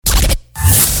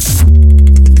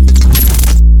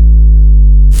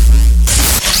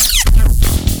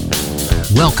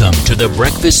Welcome to the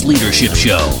Breakfast Leadership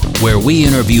Show, where we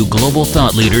interview global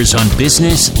thought leaders on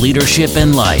business, leadership,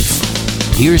 and life.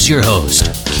 Here's your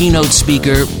host, keynote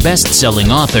speaker,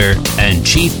 best-selling author, and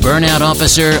chief burnout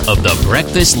officer of the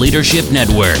Breakfast Leadership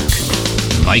Network,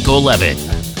 Michael Levitt.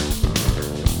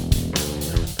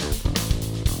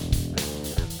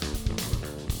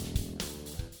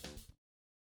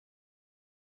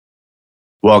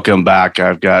 Welcome back.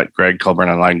 I've got Greg Colburn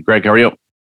online. Greg, how are you?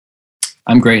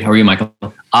 I'm great. How are you, Michael?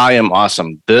 I am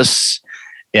awesome. This,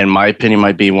 in my opinion,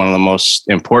 might be one of the most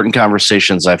important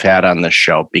conversations I've had on this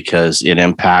show because it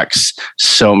impacts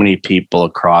so many people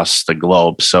across the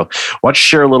globe. So why don't you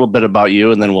share a little bit about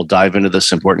you, and then we'll dive into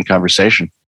this important conversation.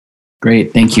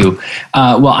 Great. Thank you.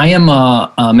 Well, I am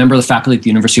a member of the faculty at the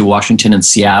University of Washington in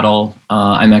Seattle.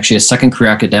 I'm actually a second career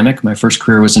academic. My first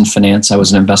career was in finance. I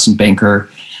was an investment banker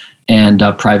and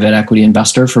a private equity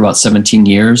investor for about 17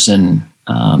 years, and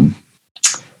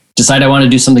decided I wanted to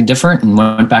do something different, and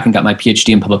went back and got my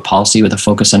PhD in public policy with a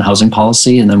focus on housing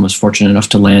policy, and then was fortunate enough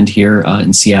to land here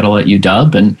in Seattle at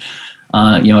UW. And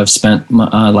I've spent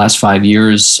my last 5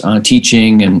 years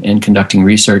teaching and conducting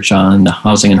research on the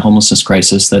housing and homelessness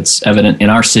crisis that's evident in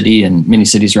our city and many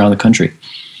cities around the country.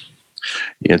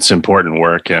 It's important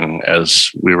work. And as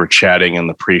we were chatting in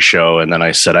the pre-show, and then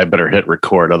I said, I better hit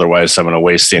record, otherwise I'm going to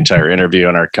waste the entire interview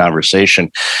and our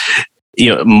conversation.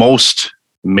 Most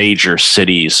major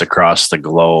cities across the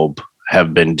globe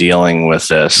have been dealing with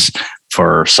this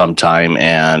for some time,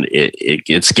 and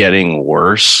it's getting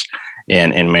worse.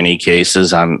 And in many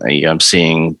cases, I'm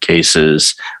seeing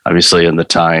cases, obviously, in the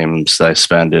times that I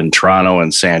spend in Toronto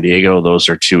and San Diego. Those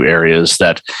are two areas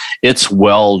that it's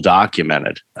well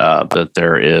documented that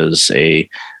there is a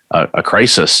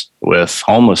crisis with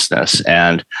homelessness.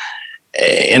 And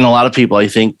a lot of people, I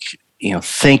think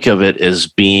of it as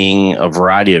being a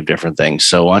variety of different things.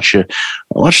 So why don't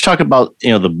you talk about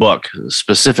the book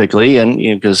specifically, and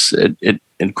because it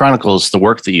chronicles the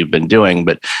work that you've been doing.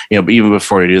 But even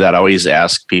before you do that, I always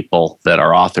ask people that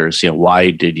are authors,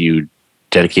 why did you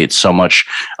dedicate so much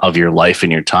of your life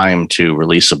and your time to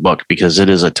release a book? Because it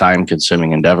is a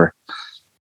time-consuming endeavor.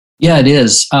 Yeah, it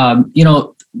is.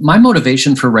 My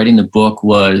motivation for writing the book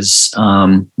was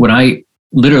when I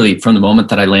literally, from the moment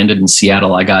that I landed in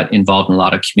Seattle, I got involved in a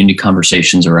lot of community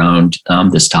conversations around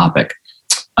this topic,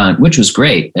 which was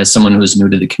great as someone who was new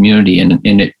to the community. And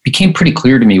it became pretty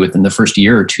clear to me within the first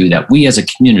year or two that we as a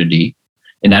community,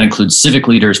 and that includes civic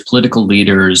leaders, political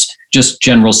leaders, just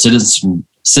general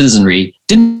citizenry,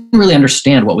 didn't really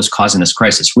understand what was causing this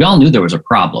crisis. We all knew there was a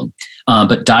problem,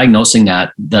 but diagnosing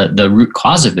that, the root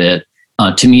cause of it,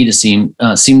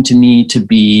 seemed to me to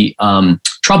be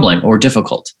troubling or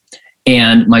difficult.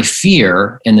 And my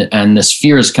fear, and this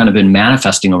fear has kind of been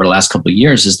manifesting over the last couple of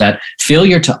years, is that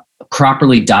failure to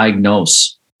properly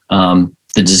diagnose the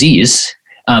disease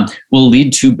will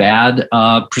lead to bad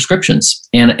prescriptions.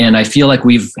 And I feel like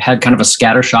we've had kind of a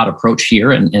scattershot approach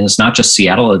here, and it's not just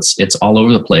Seattle; it's all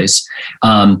over the place.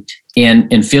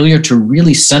 And failure to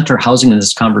really center housing in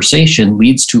this conversation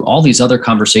leads to all these other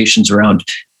conversations around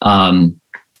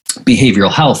behavioral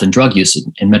health and drug use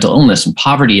and mental illness and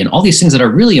poverty and all these things that are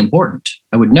really important.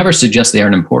 I would never suggest they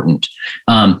aren't important.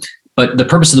 But the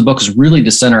purpose of the book is really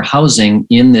to center housing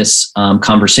in this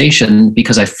conversation,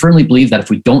 because I firmly believe that if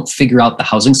we don't figure out the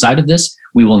housing side of this,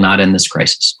 we will not end this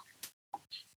crisis.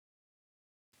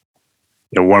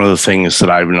 One of the things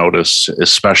that I've noticed,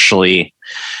 especially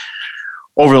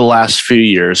over the last few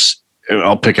years,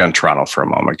 I'll pick on Toronto for a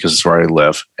moment because it's where I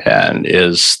live, and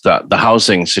is the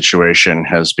housing situation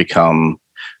has become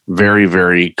very,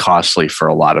 very costly for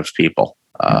a lot of people.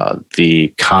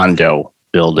 The condo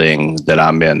building that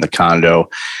I'm in,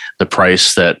 the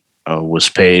price that was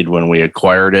paid when we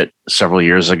acquired it several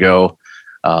years ago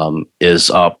is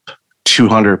up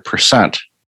 200%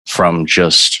 from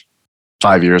just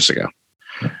 5 years ago.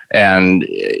 And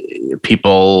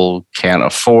people can't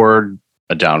afford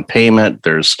a down payment.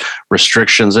 There's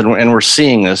restrictions, and we're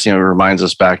seeing this. It reminds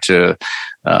us back to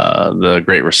the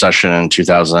Great Recession in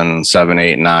 2007,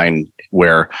 8, 9,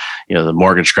 where the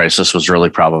mortgage crisis was really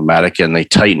problematic, and they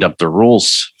tightened up the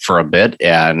rules for a bit,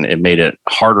 and it made it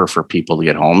harder for people to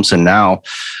get homes. And now,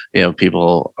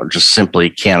 people just simply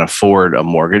can't afford a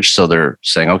mortgage, so they're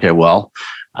saying, okay, well,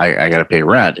 I got to pay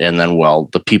rent. And then,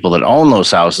 the people that own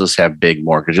those houses have big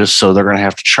mortgages, so they're going to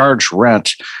have to charge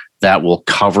rent that will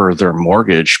cover their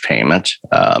mortgage payment.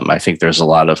 I think there's a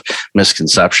lot of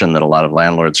misconception that a lot of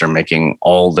landlords are making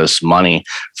all this money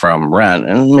from rent,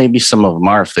 and maybe some of them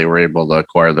are if they were able to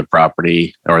acquire the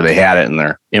property or they had it in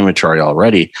their inventory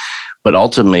already. But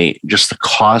ultimately, just the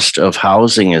cost of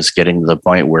housing is getting to the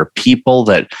point where people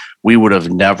that we would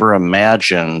have never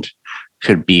imagined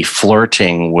could be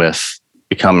flirting with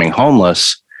becoming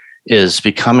homeless is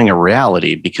becoming a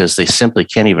reality because they simply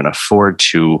can't even afford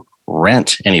to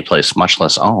rent any place, much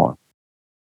less own.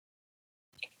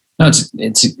 No,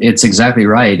 it's exactly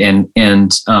right. And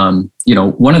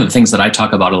one of the things that I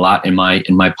talk about a lot in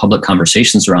my public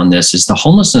conversations around this is the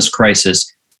homelessness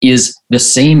crisis is the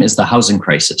same as the housing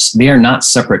crisis. They are not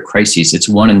separate crises. It's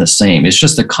one and the same. It's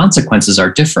just the consequences are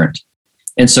different.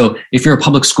 And so if you're a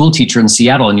public school teacher in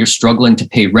Seattle and you're struggling to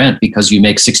pay rent because you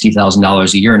make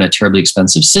 $60,000 a year in a terribly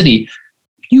expensive city,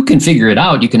 you can figure it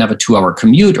out. You can have a 2-hour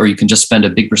commute, or you can just spend a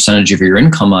big percentage of your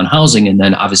income on housing and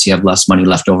then obviously have less money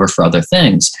left over for other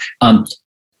things.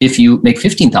 If you make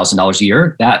 $15,000 a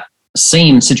year, that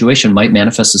same situation might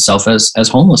manifest itself as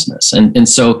homelessness. And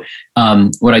so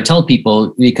what I tell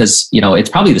people, because it's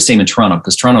probably the same in Toronto,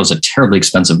 because Toronto is a terribly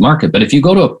expensive market. But if you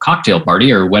go to a cocktail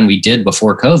party, or when we did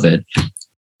before COVID,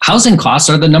 housing costs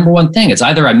are the number one thing. It's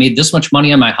either I made this much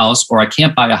money on my house, or I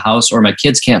can't buy a house, or my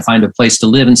kids can't find a place to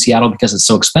live in Seattle because it's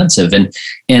so expensive.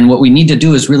 And what we need to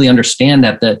do is really understand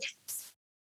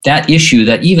that issue,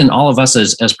 that even all of us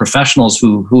as professionals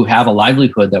who have a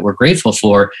livelihood that we're grateful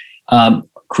for,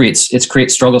 creates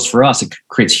struggles for us. It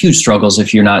creates huge struggles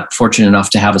if you're not fortunate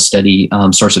enough to have a steady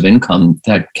source of income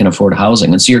that can afford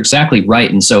housing. And so you're exactly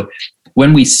right. And so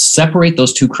when we separate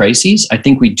those two crises, I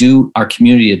think we do our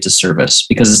community a disservice,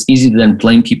 because it's easy to then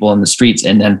blame people on the streets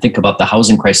and then think about the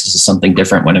housing crisis as something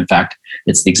different, when in fact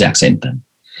it's the exact same thing.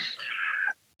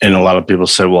 And a lot of people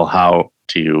say, well, how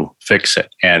do you fix it?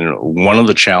 And one of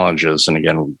the challenges, and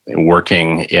again,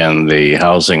 working in the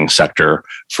housing sector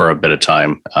for a bit of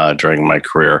time during my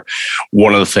career,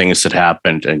 one of the things that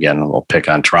happened, again, we'll pick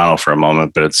on Toronto for a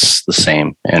moment, but it's the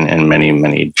same in many,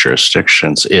 many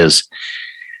jurisdictions, is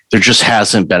there just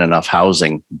hasn't been enough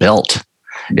housing built,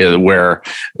 where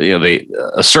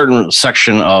a certain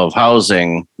section of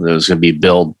housing that is going to be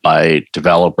built by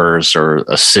developers or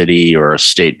a city or a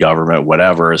state government,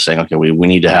 whatever, is saying, okay, we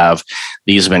need to have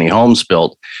these many homes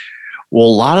built. Well, a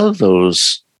lot of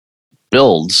those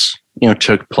builds,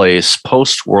 took place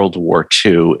post World War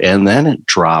II, and then it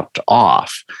dropped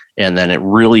off. And then it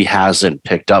really hasn't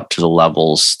picked up to the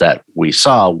levels that we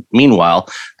saw. Meanwhile,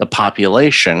 the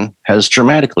population has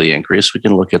dramatically increased. We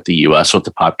can look at the US, what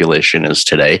the population is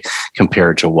today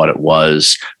compared to what it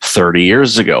was 30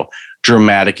 years ago.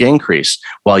 Dramatic increase.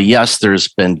 While yes, there's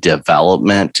been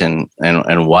development and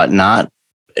whatnot,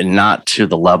 and not to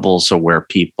the levels of where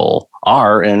people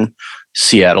are. And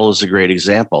Seattle is a great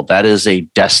example. That is a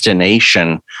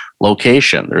destination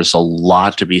location. There's a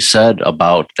lot to be said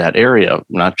about that area,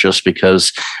 not just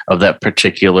because of that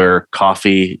particular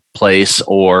coffee place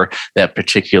or that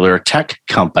particular tech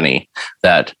company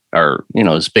that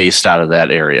is based out of that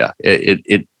area.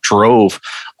 It drove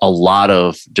a lot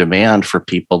of demand for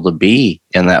people to be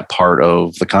in that part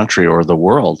of the country or the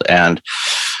world. And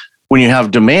when you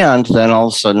have demand, then all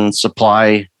of a sudden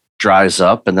supply dries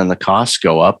up, and then the costs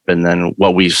go up. And then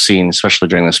what we've seen, especially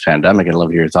during this pandemic, and I'd love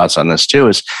to hear your thoughts on this too,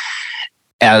 is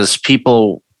as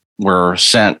people were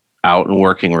sent out and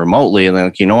working remotely, and they're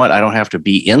like, you know what, I don't have to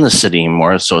be in the city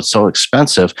anymore, so it's so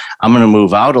expensive, I'm going to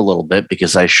move out a little bit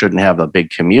because I shouldn't have a big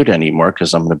commute anymore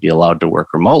because I'm going to be allowed to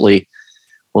work remotely.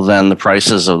 Well, then the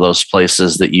prices of those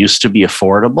places that used to be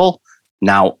affordable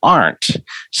now aren't.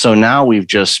 So now we've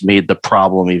just made the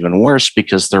problem even worse,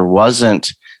 because there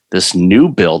wasn't this new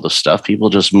build of stuff. People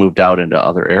just moved out into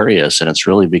other areas, and it's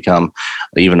really become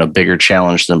even a bigger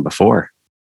challenge than before.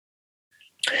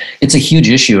 It's a huge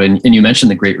issue. And you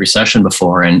mentioned the Great Recession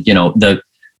before. And, in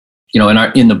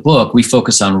the book, we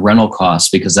focus on rental costs,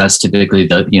 because that's typically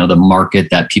the market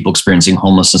that people experiencing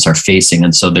homelessness are facing.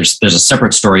 And so there's a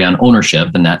separate story on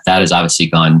ownership, and that has obviously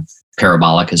gone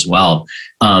parabolic as well.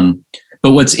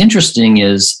 But what's interesting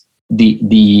is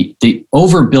the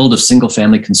overbuild of single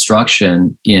family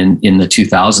construction in the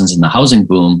 2000s and the housing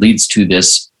boom leads to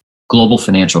this global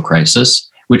financial crisis,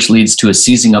 which leads to a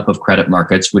seizing up of credit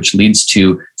markets, which leads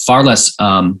to far less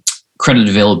credit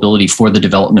availability for the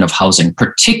development of housing,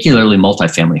 particularly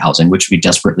multifamily housing, which we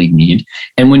desperately need.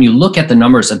 And when you look at the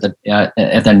numbers at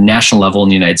the national level in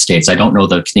the United States, I don't know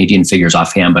the Canadian figures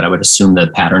offhand, but I would assume the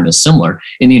pattern is similar.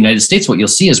 In the United States, what you'll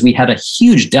see is we had a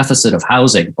huge deficit of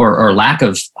housing or lack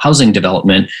of housing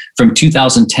development from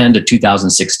 2010 to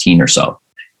 2016 or so,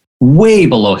 way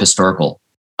below historical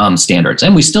standards.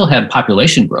 And we still had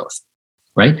population growth.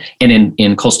 Right. And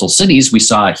in coastal cities, we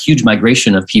saw a huge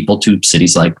migration of people to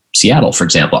cities like Seattle, for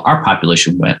example. Our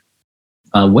population went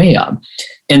way up.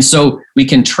 And so we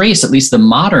can trace at least the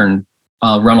modern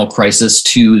rental crisis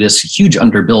to this huge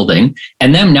underbuilding.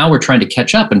 And then now we're trying to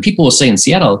catch up. And people will say in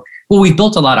Seattle, Well, we've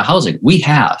built a lot of housing. We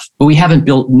have, but we haven't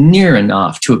built near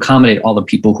enough to accommodate all the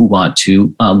people who want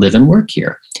to live and work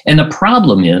here. And the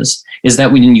problem is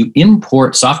that when you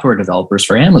import software developers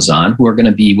for Amazon, who are going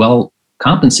to be well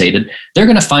compensated, they're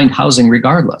going to find housing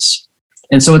regardless.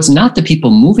 And so it's not the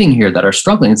people moving here that are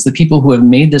struggling. It's the people who have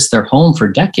made this their home for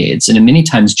decades and many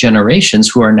times generations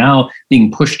who are now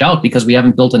being pushed out because we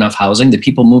haven't built enough housing. The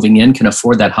people moving in can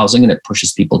afford that housing and it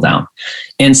pushes people down.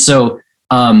 And so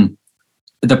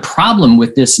the problem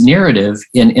with this narrative,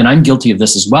 and I'm guilty of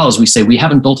this as well, is we say we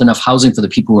haven't built enough housing for the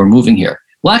people who are moving here.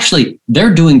 Well, actually,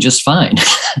 they're doing just fine.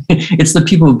 It's the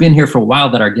people who've been here for a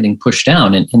while that are getting pushed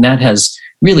down. And that has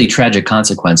really tragic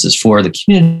consequences for the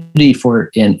community,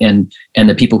 and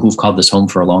the people who've called this home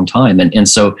for a long time. And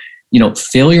so,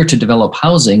 failure to develop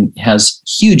housing has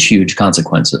huge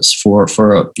consequences for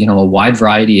a wide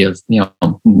variety of,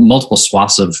 multiple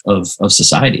swaths of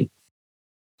society.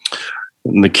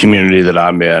 In the community that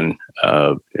I'm in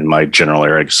my general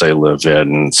area, because I live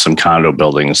in some condo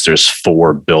buildings, there's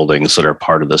 4 buildings that are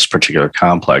part of this particular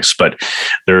complex, but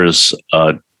there's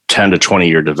a 10 to 20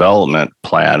 year development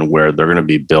plan where they're going to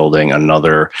be building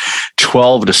another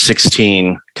 12 to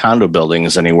 16 condo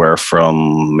buildings, anywhere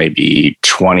from maybe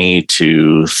 20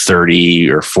 to 30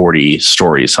 or 40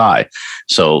 stories high.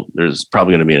 So there's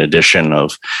probably going to be an addition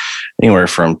of anywhere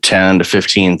from 10 to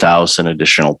 15,000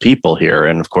 additional people here.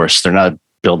 And of course, they're not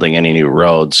building any new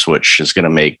roads, which is going to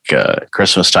make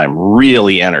Christmas time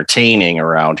really entertaining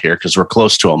around here because we're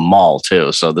close to a mall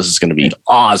too. So this is going to be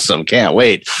awesome. Can't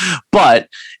wait. But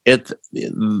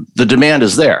the demand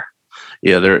is there.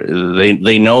 Yeah,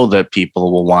 they know that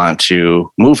people will want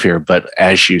to move here. But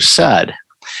as you said,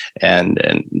 and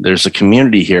there's a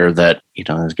community here that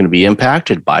is going to be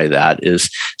impacted by that, is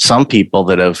some people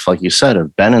that have, like you said,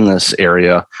 have been in this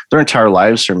area their entire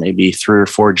lives, or maybe 3 or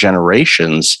 4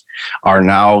 generations, are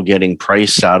now getting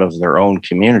priced out of their own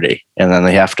community, and then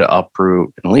they have to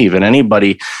uproot and leave. And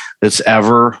anybody that's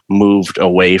ever moved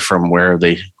away from where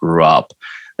they grew up,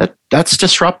 that's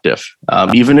disruptive.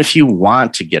 Even if you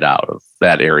want to get out of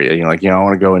that area, I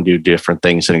want to go and do different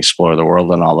things and explore the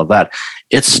world and all of that,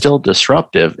 it's still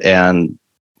disruptive, and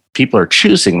people are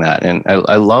choosing that. And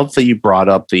I love that you brought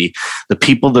up the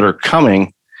people that are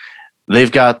coming.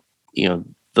 They've got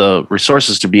the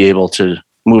resources to be able to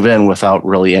move in without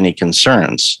really any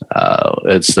concerns.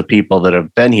 It's the people that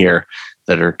have been here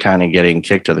that are kind of getting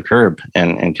kicked to the curb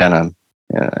and kind of.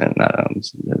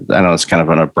 I know it's kind of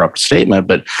an abrupt statement,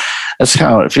 but that's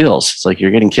how it feels. It's like you're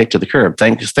getting kicked to the curb.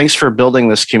 Thanks for building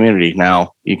this community.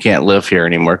 Now you can't live here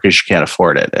anymore because you can't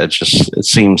afford it. It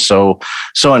seems so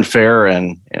unfair.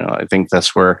 And, I think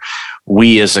that's where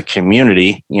we as a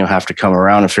community, have to come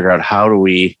around and figure out, how do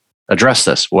we address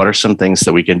this? What are some things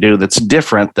that we can do that's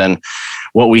different than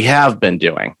what we have been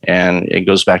doing? And it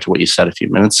goes back to what you said a few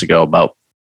minutes ago about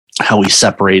how we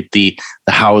separate the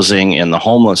housing and the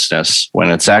homelessness,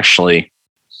 when it's actually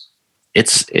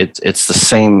it's the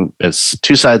same. It's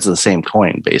 2 sides of the same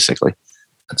coin, basically.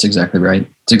 That's exactly right.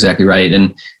 It's exactly right.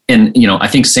 And I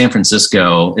think San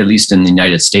Francisco, at least in the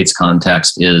United States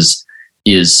context, is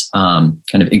kind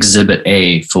of exhibit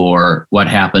A for what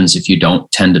happens if you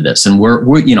don't tend to this. And we're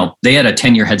they had a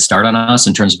 10-year head start on us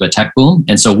in terms of a tech boom.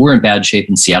 And so we're in bad shape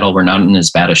in Seattle. We're not in as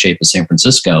bad a shape as San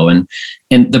Francisco. And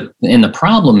the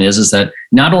problem is that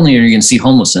not only are you going to see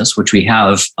homelessness, which we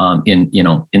have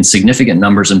in significant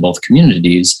numbers in both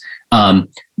communities,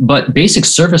 but basic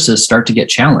services start to get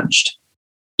challenged.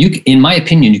 In my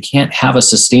opinion, you can't have a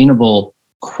sustainable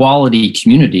quality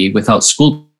community without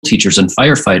school teachers and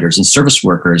firefighters and service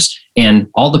workers and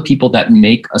all the people that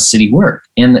make a city work.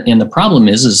 And the problem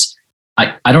is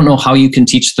I don't know how you can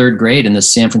teach 3rd grade in the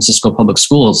San Francisco public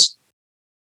schools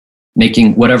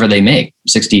making whatever they make,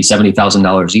 $60,000,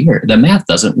 $70,000 a year. The math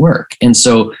doesn't work. And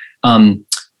so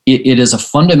it is a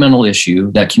fundamental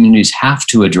issue that communities have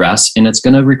to address, and it's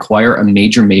going to require a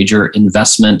major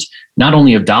investment, not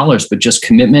only of dollars, but just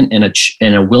commitment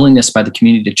and a willingness by the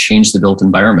community to change the built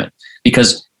environment.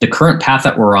 Because the current path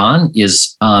that we're on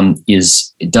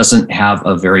it doesn't have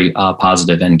a very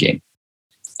positive end game.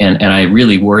 And I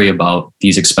really worry about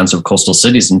these expensive coastal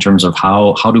cities in terms of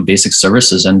how do basic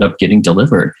services end up getting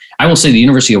delivered. I will say the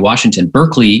University of Washington,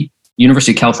 Berkeley,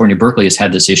 University of California, Berkeley has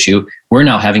had this issue. We're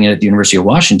now having it at the University of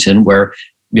Washington, where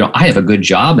I have a good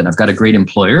job and I've got a great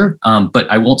employer, but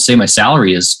I won't say my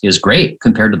salary is great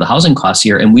compared to the housing costs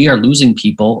here. And we are losing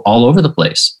people all over the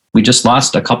place. We just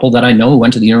lost a couple that I know who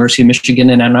went to the University of Michigan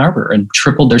in Ann Arbor and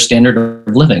tripled their standard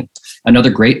of living. Another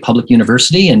great public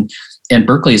university. And And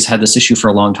Berkeley has had this issue for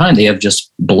a long time. They have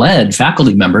just bled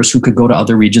faculty members who could go to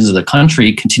other regions of the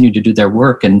country, continue to do their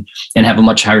work, and have a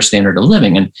much higher standard of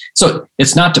living. And so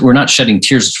it's not that we're not shedding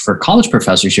tears for college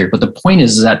professors here, but the point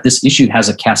is that this issue has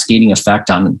a cascading effect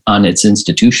on its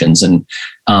institutions, and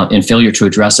failure to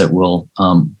address it will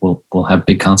have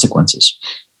big consequences.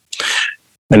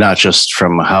 And not just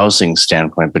from a housing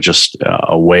standpoint, but just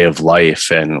a way of life.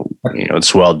 And,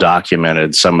 it's well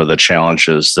documented some of the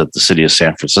challenges that the city of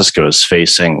San Francisco is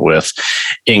facing with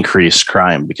increased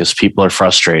crime because people are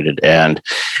frustrated and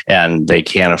they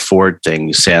can't afford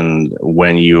things. And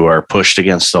when you are pushed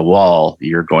against the wall,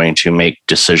 you're going to make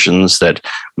decisions that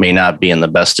may not be in the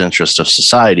best interest of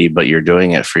society, but you're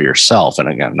doing it for yourself. And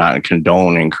again, not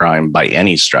condoning crime by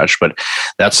any stretch, but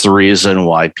that's the reason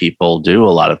why people do a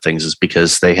lot of things, is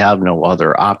because they have no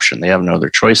other option. They have no other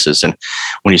choices. And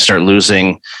when you start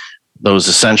losing those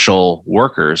essential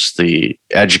workers, the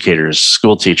educators,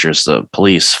 school teachers, the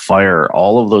police, fire,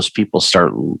 all of those people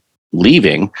start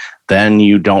leaving, then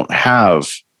you don't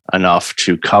have enough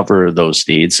to cover those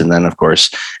needs. And then, of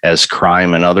course, as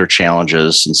crime and other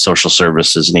challenges and social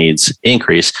services needs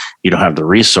increase, you don't have the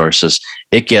resources.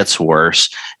 It gets worse.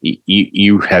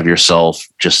 You have yourself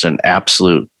just an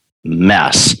absolute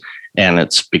mess. And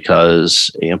it's because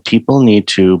people need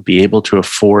to be able to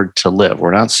afford to live.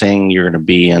 We're not saying you're going to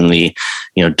be in the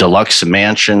deluxe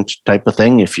mansion type of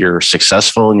thing. If you're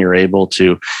successful and you're able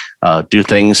to do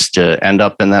things to end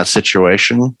up in that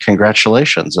situation,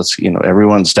 congratulations. That's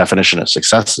everyone's definition of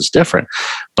success is different,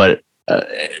 but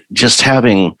just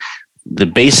having the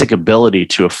basic ability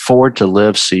to afford to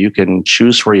live so you can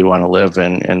choose where you want to live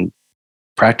and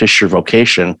practice your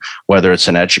vocation, whether it's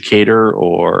an educator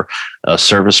or a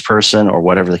service person or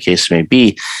whatever the case may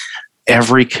be.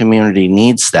 Every community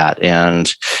needs that.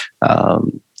 And,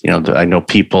 I know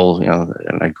people,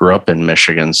 and I grew up in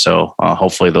Michigan, so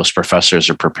hopefully those professors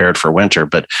are prepared for winter,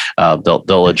 but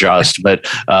they'll adjust. But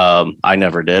I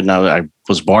never did. No, I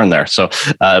was born there. So,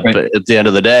 right. But at the end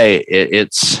of the day,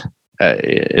 it's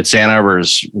Ann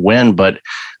Arbor's win, but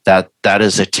that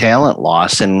is a talent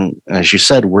loss. And as you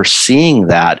said, we're seeing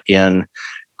that in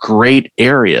great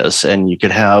areas. And you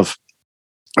could have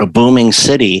a booming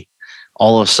city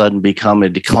all of a sudden become a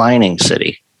declining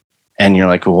city. And you're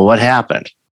like, well, what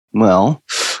happened? Well,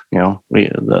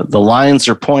 the lines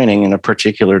are pointing in a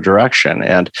particular direction.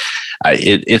 And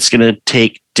it's going to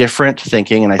take different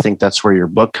thinking. And I think that's where your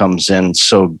book comes in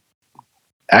so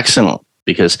excellent,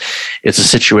 because it's a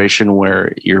situation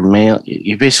where you're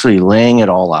basically laying it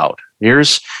all out.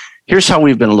 Here's how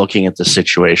we've been looking at the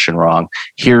situation wrong.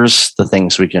 Here's the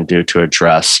things we can do to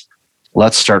address.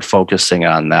 Let's start focusing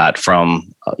on that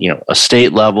from a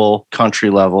state level, country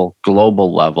level,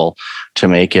 global level, to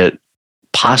make it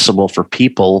possible for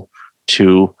people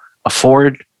to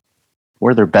afford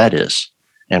where their bed is.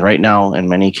 And right now, in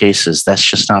many cases, that's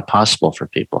just not possible for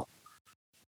people.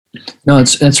 No,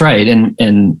 that's right. And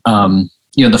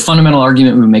the fundamental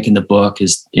argument we make in the book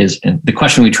is the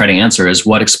question we try to answer is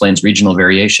what explains regional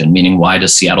variation, meaning why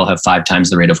does Seattle have 5 times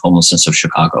the rate of homelessness of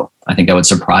Chicago? I think that would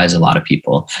surprise a lot of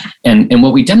people. And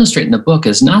what we demonstrate in the book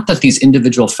is not that these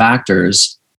individual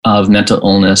factors of mental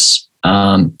illness,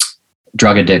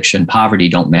 drug addiction, poverty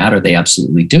don't matter. They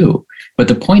absolutely do. But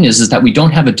the point is that we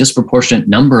don't have a disproportionate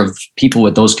number of people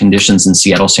with those conditions in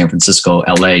Seattle, San Francisco,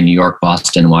 LA, New York,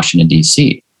 Boston, Washington,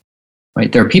 D.C.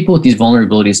 Right? There are people with these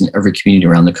vulnerabilities in every community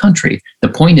around the country. The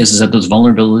point is that those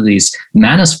vulnerabilities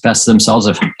manifest themselves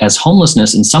as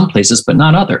homelessness in some places, but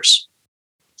not others.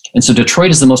 And so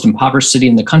Detroit is the most impoverished city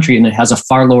in the country, and it has a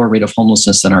far lower rate of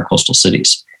homelessness than our coastal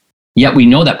cities. Yet we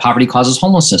know that poverty causes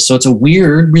homelessness. So it's a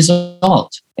weird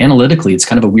result. Analytically, it's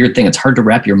kind of a weird thing. It's hard to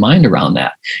wrap your mind around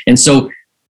that. And so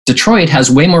Detroit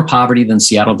has way more poverty than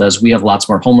Seattle does. We have lots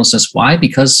more homelessness. Why?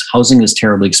 Because housing is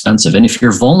terribly expensive. And if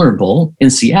you're vulnerable in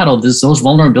Seattle, those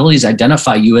vulnerabilities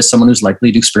identify you as someone who's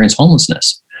likely to experience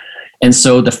homelessness. And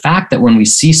so the fact that when we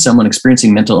see someone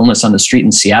experiencing mental illness on the street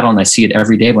in Seattle, and I see it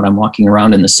every day when I'm walking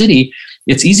around in the city,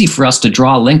 it's easy for us to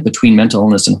draw a link between mental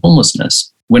illness and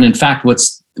homelessness. When in fact,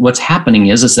 what's happening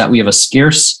is that we have a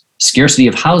scarcity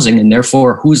of housing, and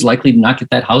therefore who's likely to not get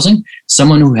that housing?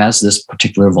 Someone who has this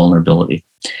particular vulnerability.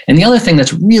 And the other thing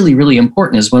that's really, really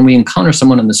important is when we encounter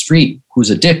someone on the street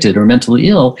who's addicted or mentally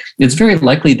ill, it's very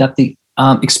likely that the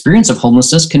experience of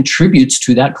homelessness contributes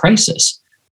to that crisis.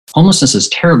 Homelessness is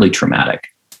terribly traumatic.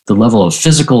 The level of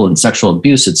physical and sexual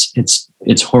abuse,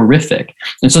 it's horrific.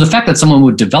 And so the fact that someone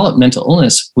would develop mental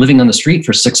illness living on the street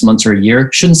for 6 months or a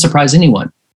year shouldn't surprise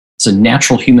anyone. It's a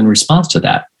natural human response to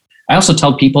that. I also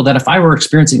tell people that if I were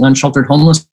experiencing unsheltered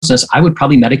homelessness, I would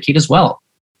probably medicate as well.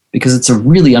 because it's a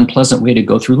really unpleasant way to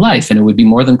go through life. And it would be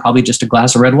more than probably just a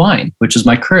glass of red wine, which is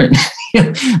my current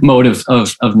mode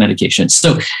of medication.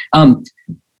 So,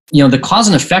 the cause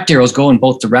and effect arrows go in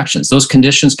both directions. Those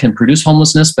conditions can produce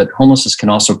homelessness, but homelessness can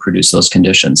also produce those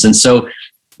conditions. And so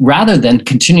rather than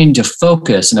continuing to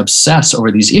focus and obsess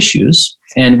over these issues,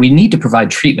 and we need to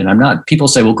provide treatment. People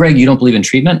say, well, Greg, you don't believe in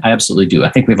treatment? I absolutely do. I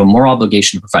think we have a moral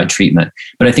obligation to provide treatment,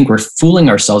 but I think we're fooling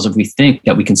ourselves if we think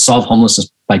that we can solve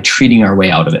homelessness by treating our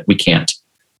way out of it. We can't.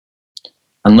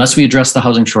 Unless we address the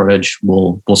housing shortage,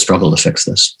 we'll struggle to fix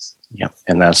this. Yeah,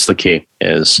 and that's the key,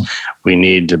 is we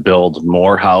need to build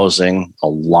more housing, a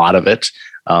lot of it,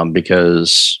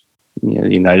 because the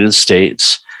United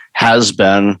States has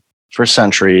been, for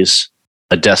centuries,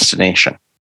 a destination.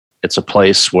 It's a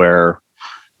place where,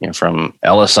 from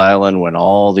Ellis Island, when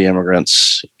all the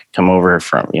immigrants come over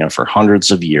from, for hundreds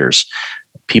of years,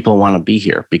 people want to be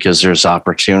here because there's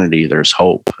opportunity, there's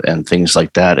hope, and things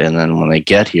like that. And then when they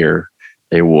get here,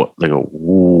 they go,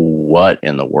 what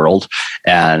in the world?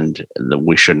 And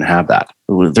we shouldn't have that.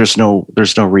 There's no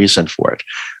reason for it.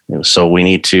 So we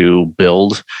need to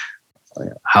build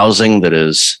housing that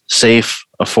is safe,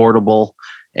 affordable,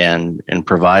 and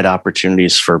provide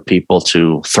opportunities for people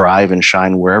to thrive and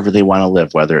shine wherever they want to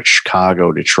live, whether it's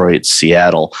Chicago, Detroit,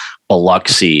 Seattle,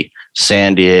 Biloxi,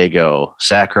 San Diego,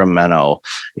 Sacramento,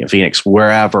 Phoenix,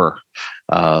 wherever.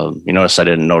 You notice I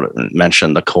didn't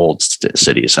mention the cold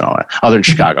cities and all that, other than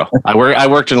Chicago. I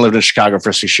worked and lived in Chicago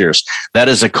for 6 years. That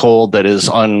is a cold that is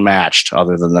unmatched,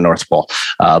 other than the North Pole.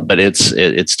 But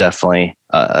it's definitely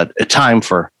a time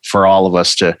for all of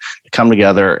us to come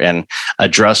together and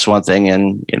address one thing,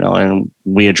 and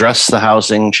we address the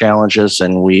housing challenges,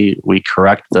 and we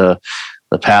correct the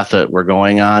path that we're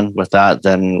going on with that,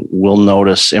 then we'll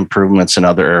notice improvements in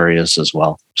other areas as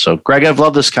well. So, Greg, I've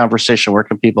loved this conversation. Where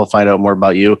can people find out more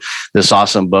about you, this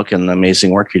awesome book, and the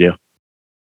amazing work you do?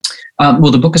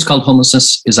 Well, the book is called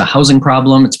Homelessness is a Housing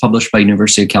Problem. It's published by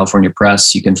University of California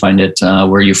Press. You can find it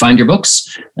where you find your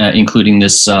books, including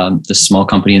this small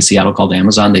company in Seattle called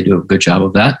Amazon. They do a good job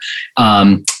of that.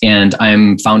 And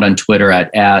I'm found on Twitter at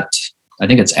I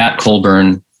think it's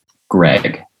 @Colburn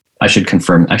Greg. I should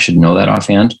confirm. I should know that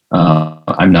offhand.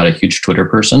 I'm not a huge Twitter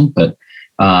person, but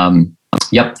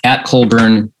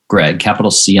 @Colburn Greg,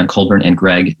 capital C on Colburn, and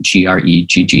Greg,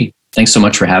 Gregg. Thanks so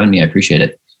much for having me. I appreciate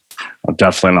it.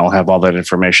 Definitely, and I'll have all that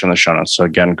information in the show notes. So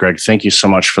again, Greg, thank you so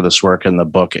much for this work in the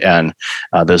book and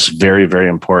this very, very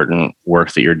important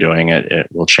work that you're doing. It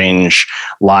will change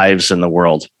lives in the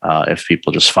world if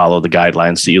people just follow the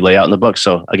guidelines that you lay out in the book.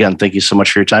 So again, thank you so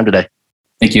much for your time today.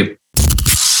 Thank you.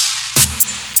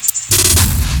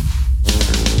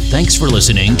 Thanks for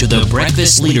listening to the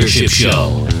Breakfast Leadership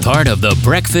Show, part of the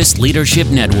Breakfast Leadership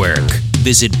Network.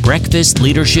 Visit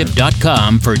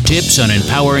breakfastleadership.com for tips on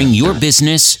empowering your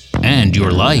business and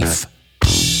your life.